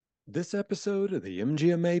This episode of the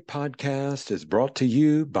MGMA podcast is brought to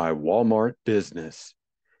you by Walmart Business.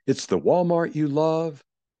 It's the Walmart you love,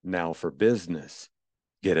 now for business.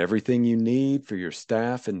 Get everything you need for your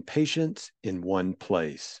staff and patients in one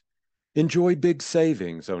place. Enjoy big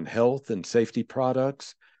savings on health and safety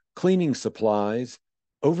products, cleaning supplies,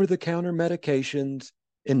 over-the-counter medications,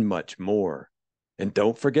 and much more. And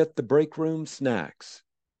don't forget the break room snacks.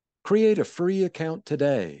 Create a free account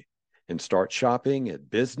today and start shopping at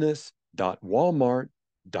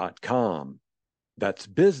business.walmart.com. That's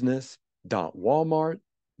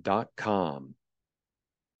business.walmart.com.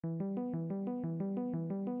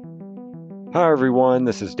 Hi, everyone.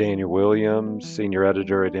 This is Daniel Williams, Senior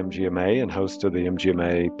Editor at MGMA and host of the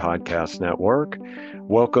MGMA Podcast Network,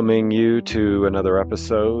 welcoming you to another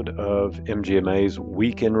episode of MGMA's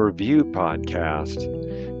Week in Review podcast.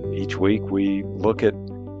 Each week, we look at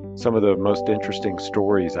some of the most interesting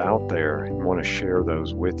stories out there and want to share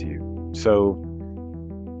those with you. So,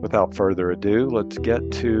 without further ado, let's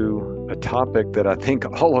get to a topic that I think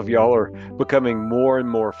all of y'all are becoming more and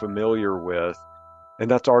more familiar with,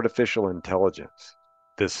 and that's artificial intelligence.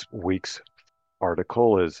 This week's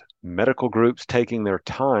article is Medical Groups Taking Their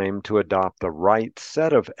Time to Adopt the Right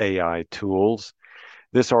Set of AI Tools.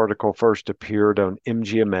 This article first appeared on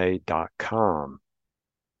MGMA.com.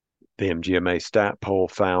 The MGMA stat poll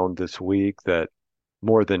found this week that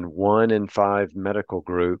more than 1 in 5 medical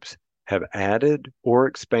groups have added or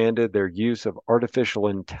expanded their use of artificial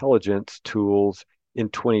intelligence tools in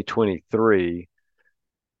 2023.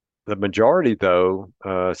 The majority, though,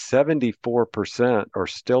 74%, are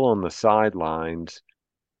still on the sidelines.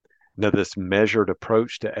 Now, this measured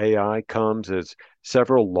approach to AI comes as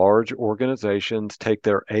several large organizations take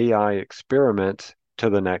their AI experiments to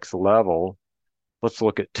the next level. Let's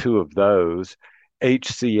look at two of those.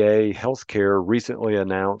 HCA Healthcare recently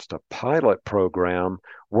announced a pilot program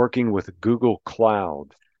working with Google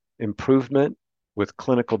Cloud, improvement with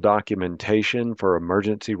clinical documentation for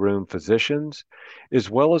emergency room physicians, as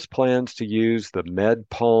well as plans to use the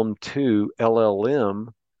MedPalm 2 LLM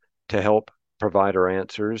to help provider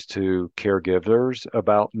answers to caregivers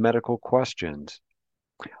about medical questions.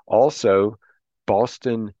 Also,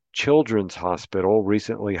 Boston Children's Hospital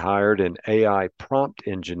recently hired an AI prompt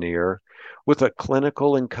engineer with a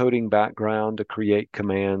clinical and coding background to create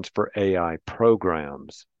commands for AI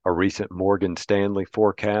programs. A recent Morgan Stanley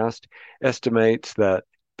forecast estimates that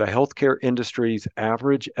the healthcare industry's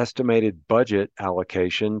average estimated budget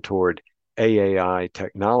allocation toward AAI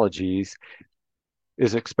technologies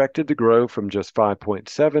is expected to grow from just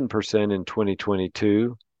 5.7% in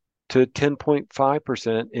 2022 to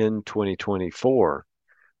 10.5% in 2024,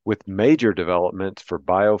 with major developments for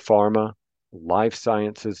biopharma, life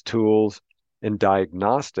sciences tools, and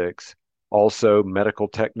diagnostics, also medical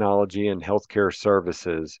technology and healthcare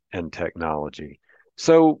services and technology.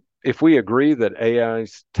 So, if we agree that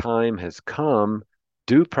AI's time has come,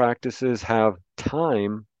 do practices have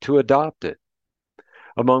time to adopt it?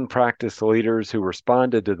 Among practice leaders who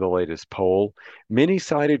responded to the latest poll, many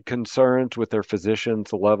cited concerns with their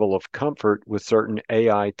physicians' level of comfort with certain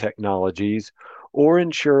AI technologies or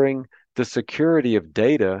ensuring the security of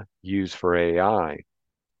data used for AI.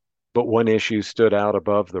 But one issue stood out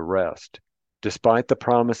above the rest. Despite the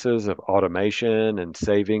promises of automation and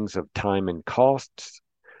savings of time and costs,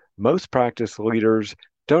 most practice leaders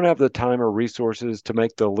don't have the time or resources to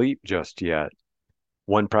make the leap just yet.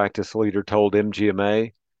 One practice leader told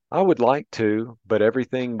MGMA, "I would like to, but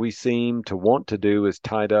everything we seem to want to do is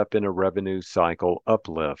tied up in a revenue cycle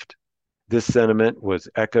uplift." This sentiment was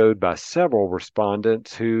echoed by several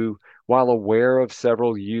respondents who, while aware of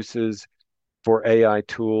several uses for AI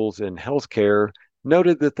tools in healthcare,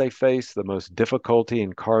 noted that they face the most difficulty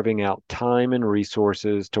in carving out time and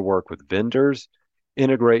resources to work with vendors,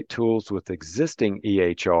 integrate tools with existing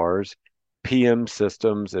EHRs, PM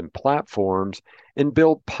systems, and platforms, and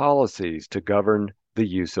build policies to govern the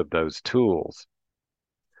use of those tools.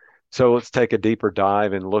 So let's take a deeper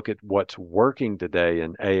dive and look at what's working today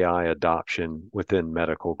in AI adoption within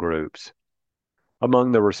medical groups.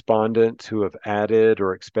 Among the respondents who have added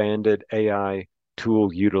or expanded AI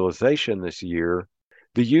tool utilization this year,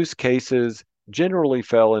 the use cases generally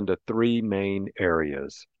fell into 3 main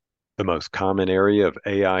areas. The most common area of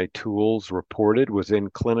AI tools reported was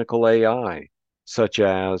in clinical AI, such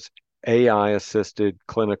as AI-assisted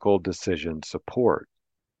clinical decision support.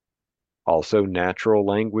 Also, natural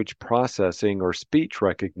language processing or speech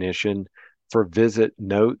recognition for visit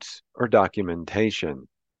notes or documentation,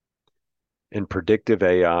 and predictive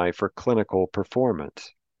AI for clinical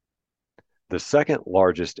performance. The second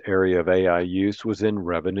largest area of AI use was in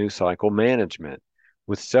revenue cycle management,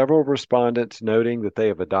 with several respondents noting that they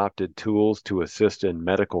have adopted tools to assist in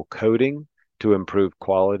medical coding to improve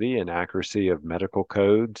quality and accuracy of medical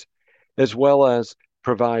codes, as well as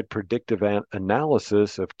provide predictive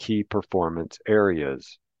analysis of key performance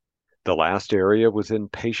areas. The last area was in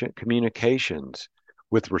patient communications,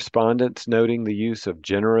 with respondents noting the use of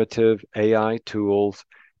generative AI tools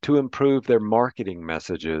to improve their marketing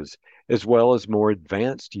messages, as well as more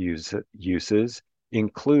advanced uses,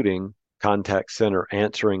 including contact center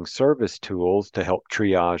answering service tools to help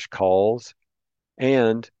triage calls,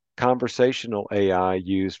 and conversational AI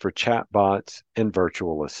used for chatbots and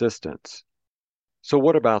virtual assistants. So,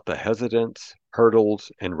 what about the hesitance,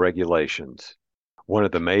 hurdles, and regulations? One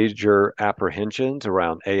of the major apprehensions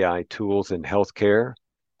around AI tools in healthcare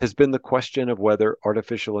has been the question of whether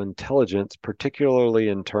artificial intelligence, particularly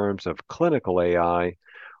in terms of clinical AI,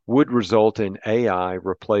 would result in AI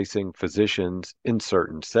replacing physicians in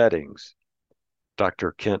certain settings.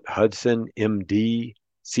 Dr. Kent Hudson, MD,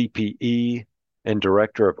 CPE, and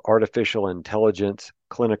Director of Artificial Intelligence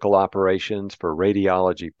Clinical Operations for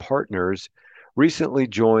Radiology Partners, recently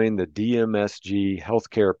joined the DMSG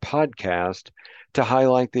Healthcare podcast to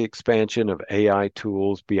highlight the expansion of AI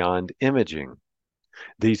tools beyond imaging.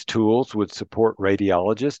 These tools would support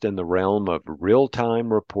radiologists in the realm of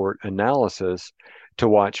real-time report analysis to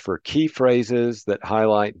watch for key phrases that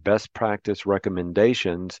highlight best practice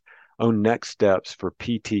recommendations on next steps for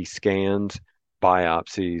PT scans,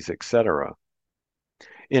 biopsies, etc.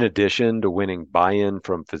 In addition to winning buy-in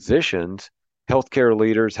from physicians, healthcare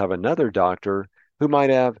leaders have another doctor who might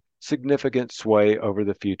have significant sway over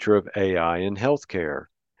the future of AI in healthcare,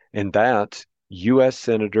 and that's U.S.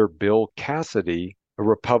 Senator Bill Cassidy, a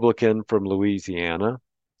Republican from Louisiana.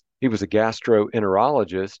 He was a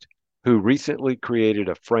gastroenterologist who recently created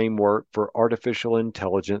a framework for artificial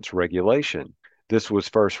intelligence regulation. This was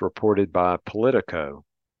first reported by Politico.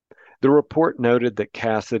 The report noted that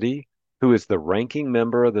Cassidy, who is the ranking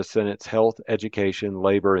member of the Senate's Health, Education,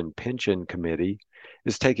 Labor, and Pension Committee,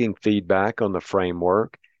 is taking feedback on the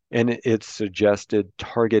framework and its suggested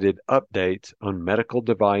targeted updates on medical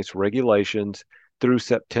device regulations through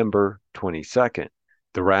September 22nd.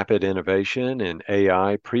 The rapid innovation in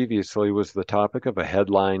AI previously was the topic of a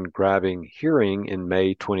headline-grabbing hearing in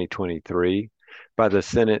May 2023 by the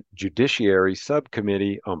Senate Judiciary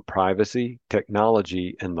Subcommittee on Privacy,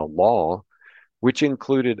 Technology, and the Law, which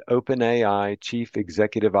included OpenAI Chief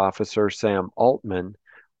Executive Officer Sam Altman,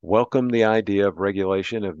 welcomed the idea of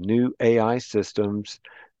regulation of new AI systems,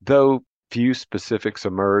 though few specifics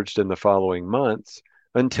emerged in the following months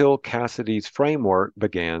until Cassidy's framework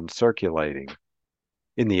began circulating.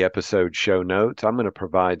 In the episode show notes, I'm going to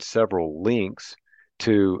provide several links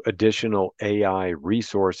to additional AI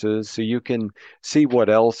resources so you can see what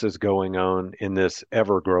else is going on in this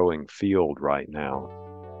ever-growing field right now.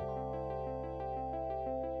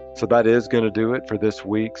 So that is going to do it for this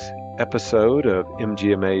week's episode of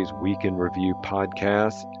MGMA's Week in Review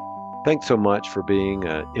podcast. Thanks so much for being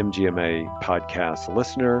a MGMA podcast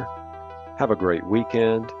listener. Have a great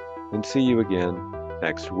weekend and see you again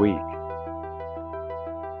next week.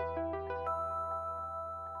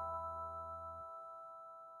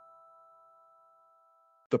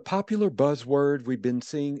 The popular buzzword we've been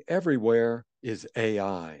seeing everywhere is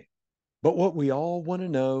AI. But what we all want to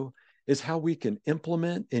know is how we can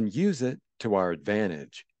implement and use it to our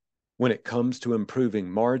advantage. When it comes to improving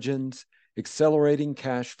margins, accelerating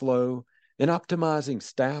cash flow, and optimizing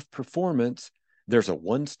staff performance, there's a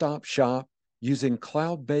one-stop shop using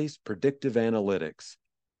cloud-based predictive analytics.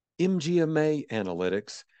 MGMA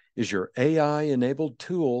Analytics is your AI-enabled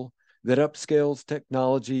tool that upscales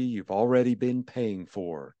technology you've already been paying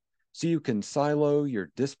for, so you can silo your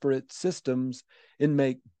disparate systems and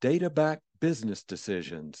make data-backed business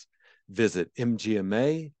decisions. Visit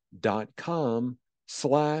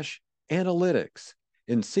mgma.com/analytics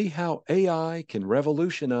and see how AI can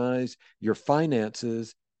revolutionize your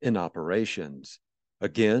finances and operations.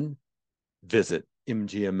 Again, visit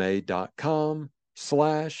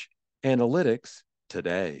mgma.com/analytics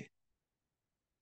today.